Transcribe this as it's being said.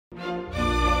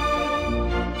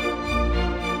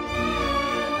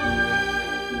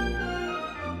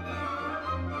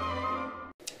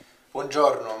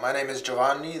Buongiorno, my name is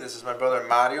Giovanni, this is my brother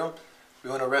Mario. We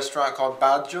own a restaurant called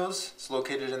Baggios. It's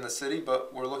located in the city,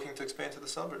 but we're looking to expand to the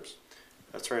suburbs.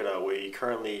 That's right, we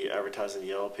currently advertise in the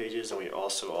Yellow Pages and we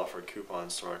also offer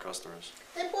coupons to our customers.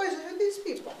 Hey boys, who are these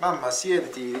people? Mamma,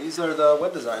 siediti, these are the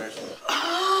web designers.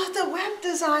 Ah, the web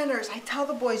designers. I tell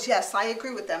the boys, yes, I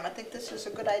agree with them. I think this is a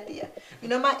good idea. You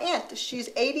know, my aunt, she's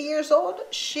 80 years old.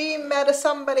 She met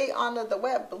somebody on the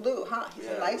web, Lou, huh? He's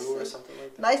a nice, Lou or something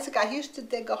like that. nice guy. He used to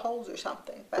dig holes or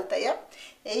something. But yep,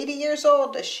 80 years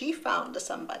old, she found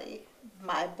somebody.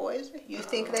 My boys, you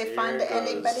think they find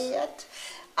anybody yet?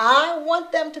 I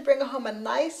want them to bring home a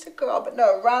nice girl, but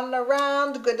no, run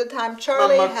around, good time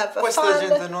Charlie, Mamma, have a questa fun.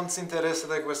 gente non si interessa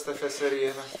di queste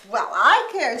fesserie. Well, I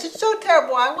care. It's so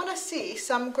terrible. I want to see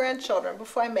some grandchildren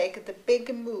before I make the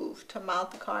big move to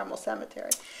Mount Carmel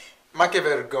Cemetery. Ma che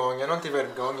vergogna, non ti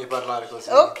vergogni parlare così.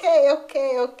 Okay.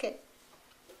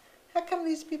 How come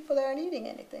these people aren't eating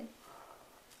anything?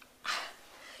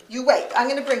 You wait. I'm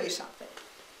going to bring you something.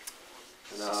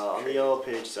 And, on the Yellow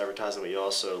Pages advertising, we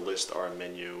also list our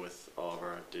menu with all of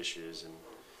our dishes and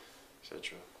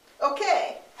etc.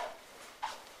 Okay.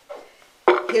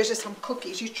 Here's just some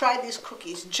cookies. You try these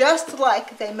cookies just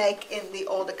like they make in the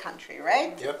older country,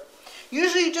 right? Yep.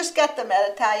 Usually you just get them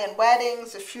at Italian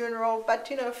weddings, a funeral, but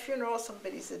you know, a funeral,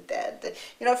 somebody's dead.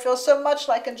 You don't feel so much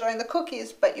like enjoying the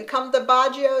cookies, but you come to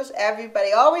Baggios,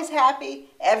 everybody always happy,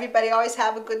 everybody always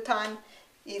have a good time,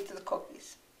 eat the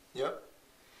cookies. Yep.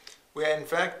 In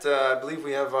fact, I believe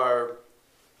we have our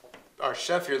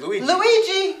chef here, Luigi.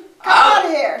 Luigi, come out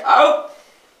of here. Oh!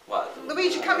 What?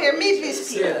 Luigi, come here, meet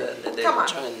these people. Come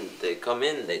on. They come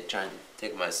in, they try and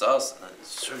take my sauce. And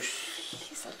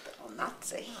He's a little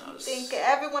Nazi. I think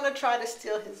everyone will try to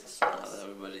steal his sauce.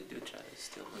 everybody do try to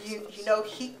steal my sauce. You know,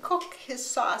 he cook his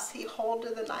sauce, he hold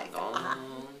the knife.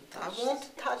 I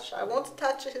won't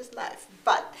touch his knife.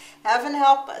 But heaven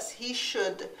help us, he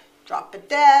should drop it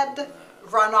dead,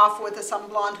 run off with some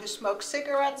blonde who smokes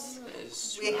cigarettes.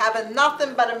 We have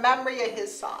nothing but a memory of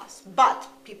his sauce. But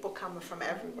people coming from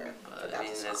everywhere. I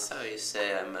mean, that's how you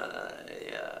say I'm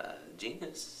a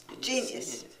genius.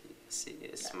 Genius. See,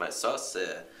 it's my sauce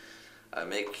I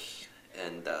make,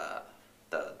 and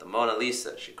the Mona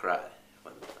Lisa, she cry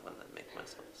when I make my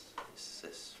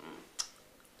sauce.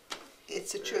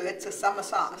 It's true, it's a summer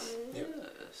sauce.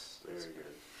 Yes, very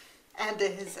good. And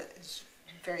his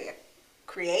very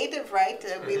creative, right?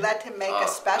 We let him make a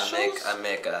specials.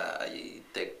 You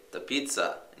take the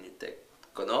pizza and you take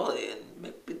cannoli and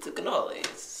make pizza cannoli.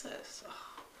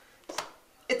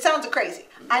 It sounds crazy.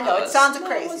 I know, it sounds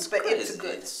crazy, but it's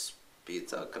good. It's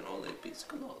pizza cannoli.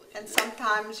 And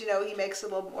sometimes, you know, he makes a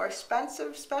little more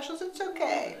expensive specials. It's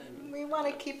okay. We want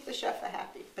to keep the chef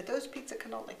happy. But those pizza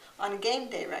cannoli, on game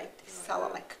day, right, they sell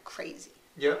it like crazy.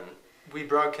 Yep. We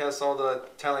broadcast all the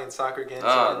Italian soccer games.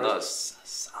 Oh, no,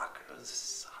 soccer.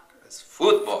 It's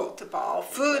football. Football.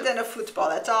 Food and a football.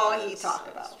 That's all he talk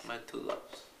about. My two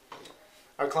loves.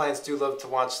 Our clients do love to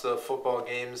watch the football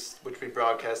games, which we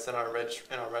broadcast in our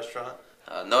restaurant.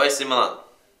 No AC Milan.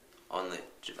 Only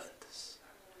Juventus.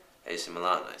 AC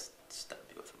Milan, I stab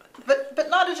you with my knife. But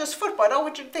not just football. I don't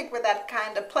want you to think we're that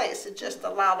kind of place. It's just a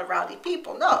lot of rowdy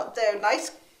people. No, they're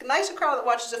nicer crowd that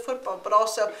watches the football, but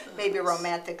also maybe a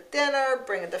romantic dinner,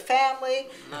 bring the family.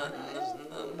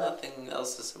 Nothing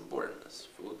else is important as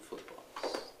football.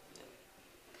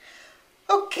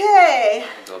 Okay.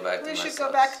 We should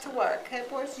go back to work. Hey,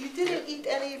 boys, you didn't eat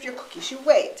any of your cookies. You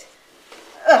wait.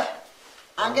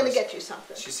 I'm going to get you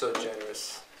something. She's so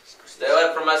generous. Stay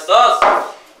away from my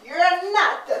sauce. You're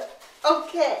not.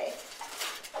 Okay.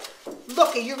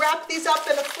 Look, you wrap these up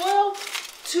in a foil.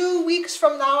 2 weeks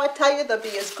from now, I tell you, they'll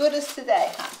be as good as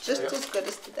today, huh? Just as good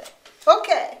as today.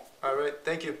 Okay. All right,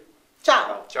 thank you.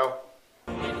 Ciao. Ciao.